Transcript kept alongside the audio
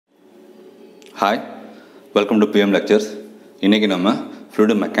Hi, welcome to pmlectures. இன்னைக்கு நம்ம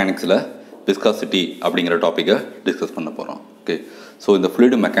fluid mechanicsல viscosity அப்படிங்கற டாபிக்கை டிஸ்கஸ் பண்ண போறோம். Okay. So இந்த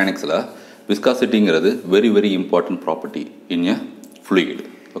fluid mechanicsல viscosityங்கிறது very important property in a fluid.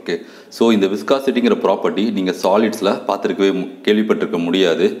 Okay. So இந்த viscosityங்கிற ப்ராப்பர்ட்டி நீங்க சாலிட்ஸ்ல பார்த்திருக்கவே கேள்விப்பட்டிருக்க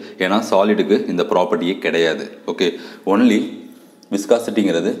முடியாது. ஏனா சாலிடுக்கு இந்த ப்ராப்பர்ட்டியே கிடையாது. Okay. Only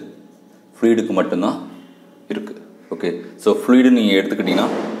viscosityங்கிறது fluidக்கு மட்டும் தான் இருக்கு. Okay. So fluid நீங்க எடுத்துக்கிட்டீங்கன்னா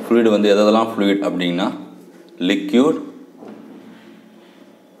fluid வந்து எதெல்லாம் fluid அப்படினா liquid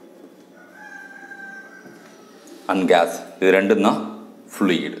and gas இது ரெண்டும் தான்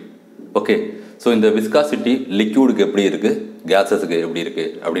fluid. Okay. So இந்த viscosity liquidக்கு எப்படி இருக்கு gasesக்கு எப்படி இருக்கு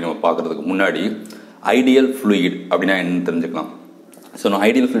அப்படி நம்ம பார்க்கிறதுக்கு முன்னாடி ideal fluid அப்படினா என்னன்னு தெரிஞ்சுக்கலாம். So நான்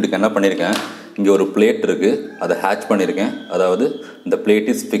ideal fluidக்கு என்ன பண்ணிருக்கேன் இங்க ஒரு plate இருக்கு அதை hatch பண்ணிருக்கேன். அதாவது இந்த plate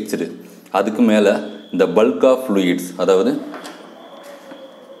is fixed. அதுக்கு மேல இந்த bulk of fluids அதாவது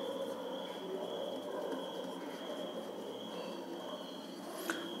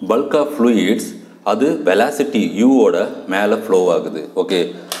bulk of fluids அது velocity u ஓட மேல flow ஆகுது. ஓகே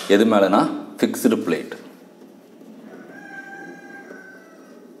எது மேலனா fixed plate.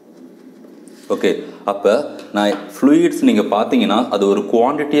 ஓகே அப்ப நான் fluids நீங்க பாத்தீங்கன்னா அது ஒரு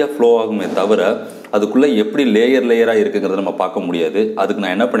குவாண்டிட்டியா flow ஆகுமே தவிர அதுக்குள்ள எப்படி லேயரா இருக்குங்கறத நம்ம பார்க்க முடியாது. அதுக்கு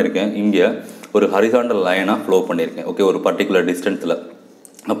நான் என்ன பண்ணிருக்கேன் இங்க ஒரு ஹரிசாண்டல் லைனா flow பண்ணிருக்கேன். ஓகே ஒரு பர்టిక్యులர் டிஸ்டன்ஸ்ல.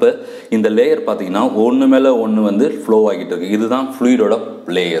 அப்ப இந்த லேயர் பாத்தீங்கன்னா ஒன்னு மேல ஒன்னு வந்து flow ஆகிட்டு இருக்கு. இதுதான் fluidோட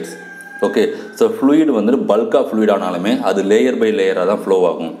லேயர்ஸ். ஓகே சோ fluid வந்து bulk of fluid ஆனாலுமே அது லேயர் பை லேயரா தான் flow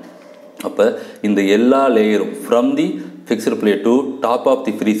ஆகும். அப்ப இந்த எல்லா லேயரும் from the fixed plate to top of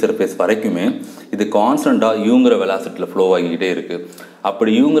the free surface வரைக்குமே இது கான்ஸ்டன்ட்டா uங்கிற velocityல flow ஆகிட்டே இருக்கு.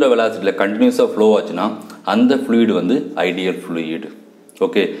 அப்படி uங்கிற velocityல கண்டினியூஸா flow ஆச்சுனா அந்த fluid வந்து ideal fluid.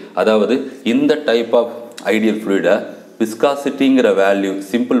 ஓகே அதாவது இந்த type of ideal fluid viscosityங்கிற value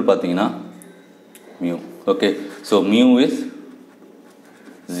simple பாத்தீங்கன்னா mu. Okay so mu is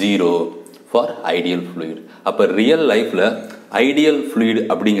 0 for ideal fluid. அப்ப ரியல் லைஃப்ல ideal fluid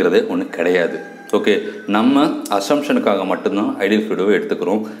அப்படிங்கிறது ஒண்ணு கிடையாது. ஓகே நம்ம அசம்ப்ஷனுக்காக மட்டும் தான் ideal fluid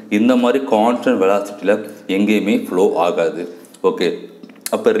எடுத்துக்கிறோம். இந்த மாதிரி கான்ஸ்டன்ட் வெலாசிட்டில எங்கேயுமே flow ஆகாது. ஓகே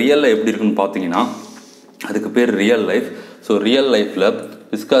அப்ப ரியல்ல எப்படி இருக்குன்னு பாத்தீங்கன்னா அதுக்கு பேர் ரியல் லைஃப். சோ ரியல் லைஃப்ல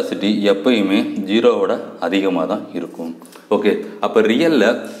viscosity எப்பவுமே 0 விட அதிகமா தான் இருக்கும். ஓகே அப்ப ரியல்ல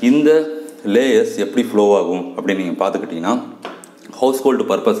இந்த லேயர்ஸ் எப்படி flow ஆகும் அப்படி நீங்க பாத்துக்கிட்டீங்கன்னா ஹவுஸ் ஹோல்ட்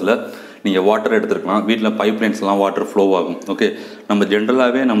பர்பஸ்ல நீங்க வாட்டர் எடுத்துக்கலாம். வீட்ல பைப் லைன்ஸ்லாம் வாட்டர் flow ஆகும். ஓகே நம்ம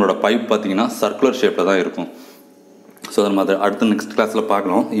ஜெனரலாவே நம்மளோட பைப் பாத்தீங்கன்னா சர்க்குலர் ஷேப்ல தான் இருக்கும். சோ நம்ம அடுத்த நெக்ஸ்ட் கிளாஸ்ல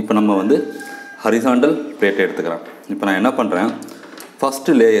பார்க்கலாம். இப்போ நம்ம வந்து ஹரிசாண்டல் பிளேட் எடுத்துக்கிறேன். இப்போ நான் என்ன பண்றேன்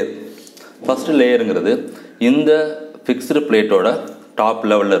ஃபர்ஸ்ட் லேயர்ங்கிறது இந்த ஃபிக்ஸ்டு பிளேட்டோட டாப்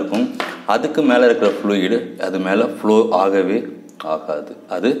லெவல்ல இருக்கும். அதுக்கு மேல இருக்கிற fluid அது மேல flow ஆகவே ஆகாது.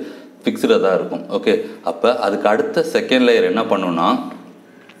 அது ஃபிக்ஸ்டா தான் இருக்கும். ஓகே அப்ப அதுக்கு அடுத்த செகண்ட் லேயர் என்ன பண்ணும்னா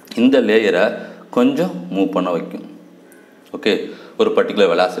இந்த லேயரை கொஞ்சம் மூவ் பண்ண வைக்கும். ஓகே ஒரு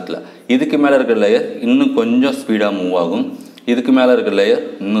பர்టిక్యులர் வெலாசிட்டில இதுக்கு மேல இருக்கிற லேயர் இன்னும் கொஞ்சம் ஸ்பீடா மூவ் ஆகும். இதுக்கு மேல இருக்கிற லேயர்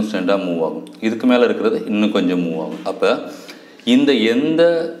இன்னும் ஸ்லோவா மூவ் ஆகும். இதுக்கு மேல இருக்கிறது இன்னும் கொஞ்சம் மூவ் ஆகும். அப்ப இந்த எந்த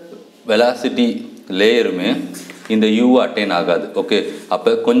வெலாசிட்டி லேயருமே இந்த u அட்டைன் ஆகாது. ஓகே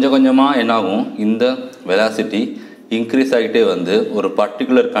அப்ப கொஞ்சம் கொஞ்சமா என்ன ஆகும் இந்த வெலாசிட்டி இன்க்ரீஸ் ஆகிட்டே வந்து ஒரு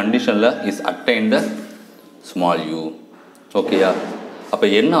பர்టిక్యులர் கண்டிஷன்ல இஸ் அட்டைன்ட் ஸ்மால் u. ஓகேயா அப்ப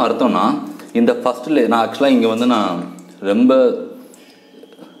என்ன அர்த்தம்னா இந்த ஃபர்ஸ்ட் லேயர் நான் ஆக்சுவலா இங்க வந்து நான் ரொம்ப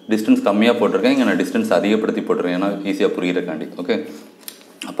டிஸ்டன்ஸ் கம்மியா போட்டுருக்கேன். இங்க நான் டிஸ்டன்ஸ் அதிகப்படுத்தி போட்டுறேன் ஏனா ஈஸியா புரியறதுக்காண்டி. ஓகே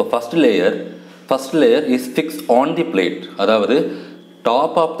அப்ப first layer is fixed on the plate. அதாவது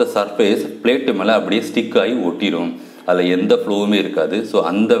top of the surface plate மேல அப்படியே ஸ்டிக் ஆகி ஒட்டிரும். அதுல எந்த ஃப்ளோவுமே இருக்காது. சோ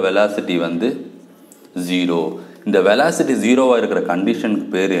அந்த வெலாசிட்டி வந்து 0. இந்த வெலாசிட்டி 0வா இருக்கிற கண்டிஷனுக்கு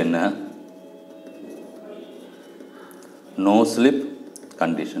பேர் என்ன no slip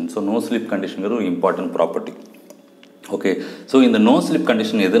condition. So no slip கண்டிஷன்ங்கிறது ஒரு இம்பார்ட்டன்ட் ப்ராப்பர்ட்டி. ஓகே சோ இந்த நோ ஸ்லிப்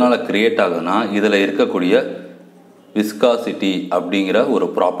கண்டிஷன் எதனால கிரியேட் ஆகுதுன்னா இதுல இருக்கக்கூடிய விஸ்காசிட்டி அப்படிங்கிற ஒரு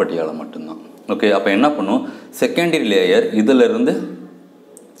ப்ராப்பர்ட்டியால மட்டும்தான். ஓகே அப்ப என்ன பண்ணும் செகண்டரி லேயர் இதுல இருந்து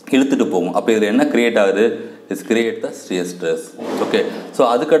இழுத்துட்டு போகும். அப்ப இதுல என்ன கிரியேட் ஆகுது is create the shear stress. Okay so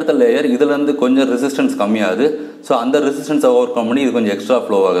அதுக்கு அடுத்த லேயர் இதுல இருந்து கொஞ்சம் ரெசிஸ்டன்ஸ் கம்மியாகுது. சோ அந்த ரெசிஸ்டன்ஸை ஓவர் கம் பண்ணி இது கொஞ்சம் எக்ஸ்ட்ரா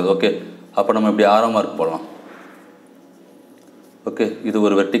ஃப்ளோ ஆகுது. ஓகே அப்ப நம்ம இப்படி ஆரம் மார்க் போடலாம். ஓகே இது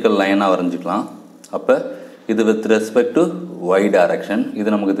ஒரு வெர்டிகல் லைனா வரைஞ்சிக்கலாம். அப்ப இது with respect to y direction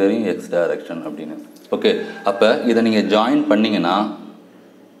இது நமக்கு தெரியும் x டைரக்ஷன் அப்படினு. ஓகே அப்ப இத நீங்க ஜாயின் பண்ணீங்கனா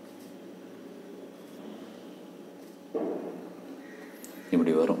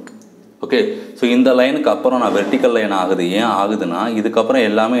இப்படி வரும். ஓகே சோ இந்த லைனுக்கு அப்புறம் நான் வெர்டிகல் லைன் ஆகுது. ஏன் ஆகுதுன்னா இதுக்கு அப்புறம்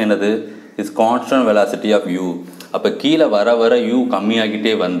எல்லாமே என்னது is constant velocity of u. அப்போ கீழே வர வர u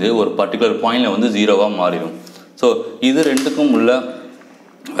கம்மியாகிட்டே வந்து ஒரு பர்டிகுலர் பாயிண்டில் வந்து ஜீரோவாக மாறிடும். ஸோ இது ரெண்டுக்கும் உள்ள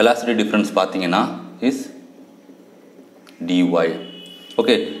வெலாசிட்டி டிஃப்ரென்ஸ் பார்த்தீங்கன்னா இஸ் dy.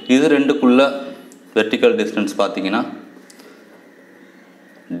 ஓகே, இது ரெண்டுக்குள்ள வெர்டிக்கல் டிஸ்டன்ஸ் பார்த்தீங்கன்னா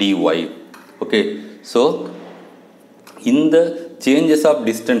dy. ஓகே, ஸோ இந்த சேஞ்சஸ் ஆஃப்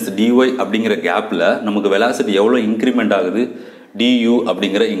டிஸ்டன்ஸ் dy அப்படிங்கிற கேப்பில் நமக்கு வெலாசிட்டி எவ்வளோ இன்க்ரிமெண்ட் ஆகுது, du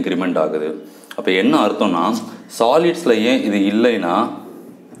அப்படிங்கிற இன்க்ரிமெண்ட் ஆகுது. அப்போ என்ன அர்த்தம்னா சாலிட்ஸில் ஏன் இது இல்லைன்னா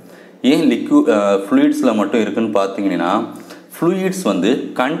ஏன் ஃப்ளூயிட்ஸில் மட்டும் இருக்குன்னு பார்த்தீங்கன்னா ஃப்ளூயிட்ஸ் வந்து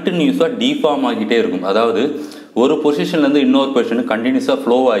கண்டினியூஸாக டிஃபார்ம் ஆகிட்டே இருக்கும். அதாவது ஒரு பொசிஷன்லேருந்து இன்னொரு பொசிஷனுக்கு கண்டினியூஸாக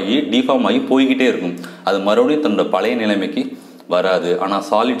ஃப்ளோ ஆகி டிஃபார்ம் ஆகி போய்கிட்டே இருக்கும். அது மறுபடியும் தன்னோட பழைய நிலைமைக்கு வராது. ஆனால்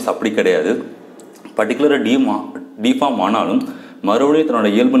சாலிட்ஸ் அப்படி கிடையாது. பர்டிகுலராக டிஃபார்ம் ஆனாலும் மறுபடியும் தன்னோட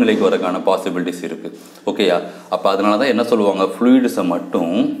இயல்பு நிலைக்கு வரக்கான பாசிபிலிட்டிஸ் இருக்குது. ஓகேயா? அப்போ அதனால தான் என்ன சொல்லுவாங்க, ஃப்ளூயிட்ஸை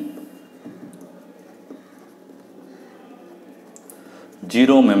மட்டும்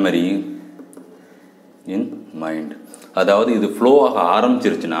ஜீரோ மெமரி இன் மைண்ட். அதாவது இது ஃப்ளோ ஆக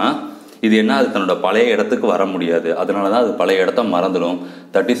ஆரம்பிச்சிருச்சுன்னா இது என்ன, அது தன்னோட பழைய இடத்துக்கு வர முடியாது. அதனால தான் அது பழைய இடத்த மறந்துடும்.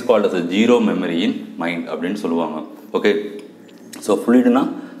 That is called as zero memory in mind அப்படின்னு சொல்லுவாங்க. ஓகே, ஸோ ஃப்ளூயிடுனா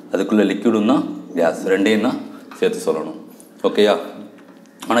அதுக்குள்ளே லிக்விடுன்னா கேஸ், ரெண்டையும் தான் சேர்த்து சொல்லணும். ஓகேயா?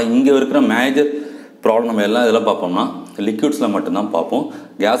 ஆனால் இங்கே இருக்கிற மேஜர் ப்ராப்ளம் நம்ம எல்லாம் இதெல்லாம் பார்ப்போம்னா லிக்விட்ஸில் மட்டும்தான் பார்ப்போம்,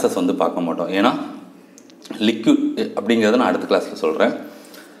 கேஸஸ் வந்து பார்க்க மாட்டோம். ஏன்னா லிக்விட் அப்படிங்கிறத நான் அடுத்த கிளாஸில் சொல்கிறேன்.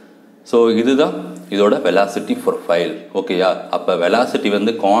 ஸோ இதுதான் இதோட வெலாசிட்டி ப்ரொஃபைல். ஓகேயா? அப்போ வெலாசிட்டி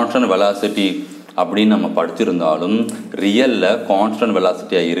வந்து கான்ஸ்டன்ட் வெலாசிட்டி அப்படின்னு நம்ம படிச்சிருந்தாலும் ரியலில் கான்ஸ்டன்ட்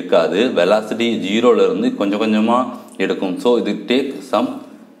வெலாசிட்டியாக இருக்காது. வெலாசிட்டி ஜீரோலேருந்து கொஞ்சம் கொஞ்சமாக எடுக்கும். ஸோ இது டேக் சம்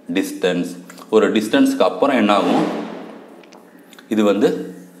டிஸ்டன்ஸ். ஒரு டிஸ்டன்ஸுக்கு அப்புறம் என்னாகும், இது வந்து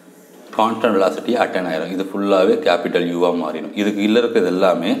கான்ஸ்டன்ட் வெலாசிட்டி அட்டைன் ஆயிரும். இது ஃபுல்லாகவே கேபிட்டல் யூவாக மாறிடும். இதுக்கு இல்லை இருக்கிறது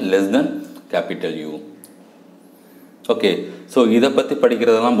எல்லாமே less than capital you. Okay, so இதை பற்றி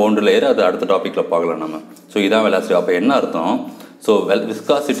படிக்கிறதெல்லாம் பவுண்டரி லேயர், அது அடுத்த டாப்பிக்கில் பார்க்கலாம் நம்ம. ஸோ இதான் வெலாசிட்டி. அப்போ என்ன அர்த்தம், ஸோ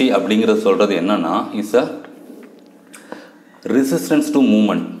விஸ்காசிட்டி அப்படிங்கிறது சொல்கிறது என்னன்னா is a resistance to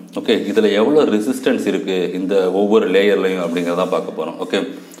moment. Okay, இதில் எவ்வளோ ரெசிஸ்டன்ஸ் இருக்குது இந்த ஒவ்வொரு லேயர்லையும் அப்படிங்கிறதான் பார்க்க போகிறோம். Okay,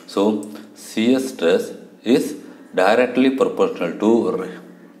 so shear stress is directly proportional to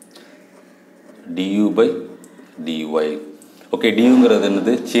du by dy. Okay, duங்கிறது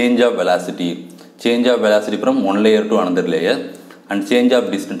என்னது, change of velocity. Change of velocity from one layer to another layer, and change of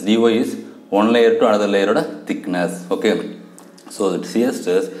distance dy is one layer to another layer oda thickness. Okay, so shear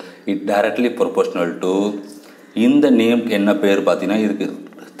stress it directly proportional to இந்த name என்ன பேர் பார்த்தீங்கன்னா இதுக்கு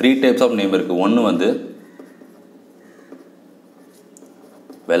 3 types of name இருக்குது. ஒன்று வந்து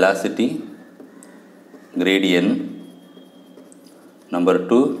velocity gradient, number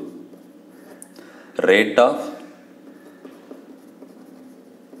 2 rate of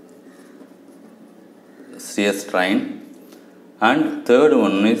shear strain, and third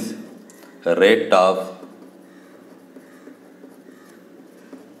one is rate of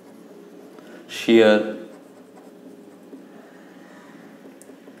shear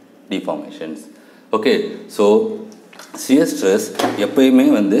deformations. Okay, so shear stress எப்பயுமே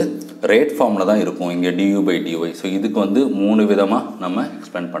வந்து ரேட் ஃபார்மில் தான் இருக்கும் இங்கே du by dy. ஸோ இதுக்கு வந்து 3 விதமாக நம்ம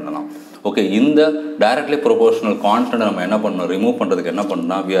எக்ஸ்பிளைன் பண்ணலாம். ஓகே, இந்த டைரக்ட்லி ப்ரொபோர்ஷனல் கான்ஸ்டன்ட் நம்ம என்ன பண்ணணும், ரிமூவ் பண்ணுறதுக்கு என்ன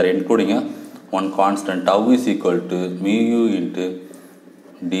பண்ணணும்னா we are including one constant tau is equal to mu u into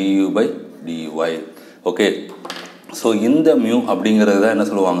du by dy. Okay, so இந்த மியூ அப்படிங்கிறது தான் என்ன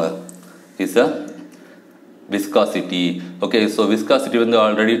சொல்லுவாங்க, is a viscosity. Okay, so viscosity வந்து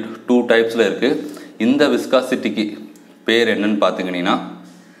ஆல்ரெடி 2 டைப்ஸில் இருக்குது. இந்த விஸ்காசிட்டிக்கு பேர் என்னன்னு பார்த்தீங்கன்னா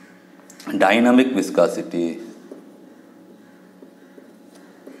dynamic viscosity.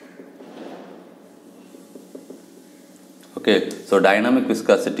 Okay, so dynamic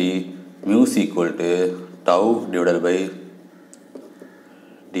viscosity mu is equal to tau divided by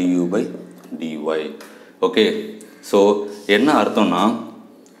du by dy. Okay, so என்ன அர்த்தம்னா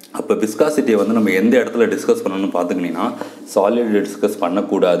அப்போ விஸ்காசிட்டியை வந்து நம்ம எந்த இடத்துல டிஸ்கஸ் பண்ணணும்னு பார்த்துக்கிட்டிங்கன்னா சாலிட் டிஸ்கஸ்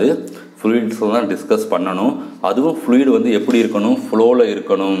பண்ணக்கூடாது, ஃப்ளூயிட்ஸ் தான் டிஸ்கஸ் பண்ணணும். அதுவும் ஃப்ளூயிட் வந்து எப்படி இருக்கணும், ஃப்ளோவில்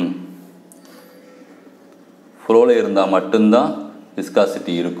இருக்கணும். ஃப்ளோவில் இருந்தால் மட்டும்தான்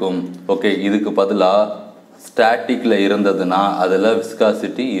விஸ்காசிட்டி இருக்கும். ஓகே, இதுக்கு பதிலாக ஸ்டாட்டிக்கில் இருந்ததுன்னா அதில்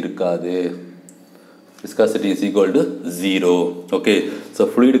விஸ்காசிட்டி இருக்காது. Viscosity is equal to 0. Okay, so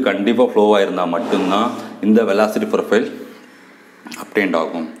fluid கண்டிப்பாக ஃப்ளோவாக இருந்தால் மட்டும்தான் இந்த வெலாசிட்டி ப்ரொஃபைல் அப்டெண்ட்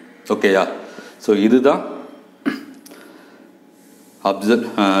ஆகும். ஓகேயா? ஸோ இதுதான்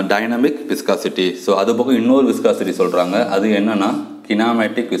டைனமிக் விஸ்காசிட்டி. ஸோ அது பக்கம் இன்னொரு விஸ்காசிட்டி சொல்கிறாங்க, அது என்னன்னா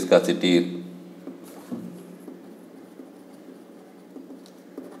கினாமேட்டிக் விஸ்காசிட்டி.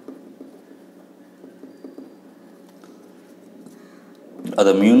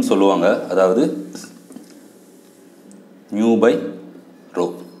 அதை மியூன்னு சொல்லுவாங்க. அதாவது mu by rho.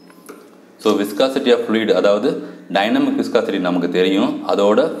 So viscosity of fluid, அதாவது டைனமிக் விஸ்காசிட்டி நமக்கு தெரியும்,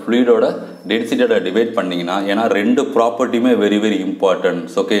 அதோட ஃப்ளூயிடோட டென்சிட்டியோட டிவைட் பண்ணிங்கன்னா, ஏன்னா ரெண்டு ப்ராப்பர்ட்டியுமே வெரி வெரி இம்பார்ட்டன்ட்.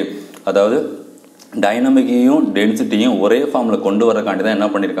 ஓகே, அதாவது டைனமிக்கையும் டென்சிட்டியும் ஒரே ஃபார்மில் கொண்டு வரக்காண்டி தான் என்ன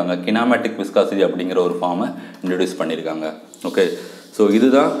பண்ணியிருக்காங்க, கினாமேட்டிக் விஸ்காசிட்டி அப்படிங்கிற ஒரு ஃபார்மை இன்ட்ரடியூஸ் பண்ணியிருக்காங்க. ஓகே, ஸோ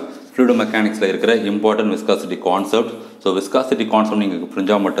இதுதான் ஃப்ளூயிட் மெக்கானிக்ஸில் இருக்கிற important viscosity concept. So viscosity concept நீங்கள்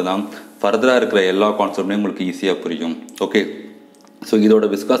புரிஞ்சால் மட்டும்தான் ஃபர்தராக இருக்கிற எல்லா கான்செப்ட்டையும் உங்களுக்கு ஈஸியாக புரியும். ஓகே, ஸோ இதோட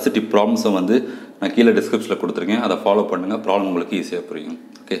விஸ்காசிட்டி ப்ராப்ளம்ஸை வந்து நான் கீழே டிஸ்கிரிப்ஷனில் கொடுத்துருக்கேன், அதை ஃபாலோ பண்ணுங்கள், ப்ராப்ளம் உங்களுக்கு ஈஸியாக புரியும்.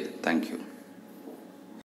 Okay, thank you.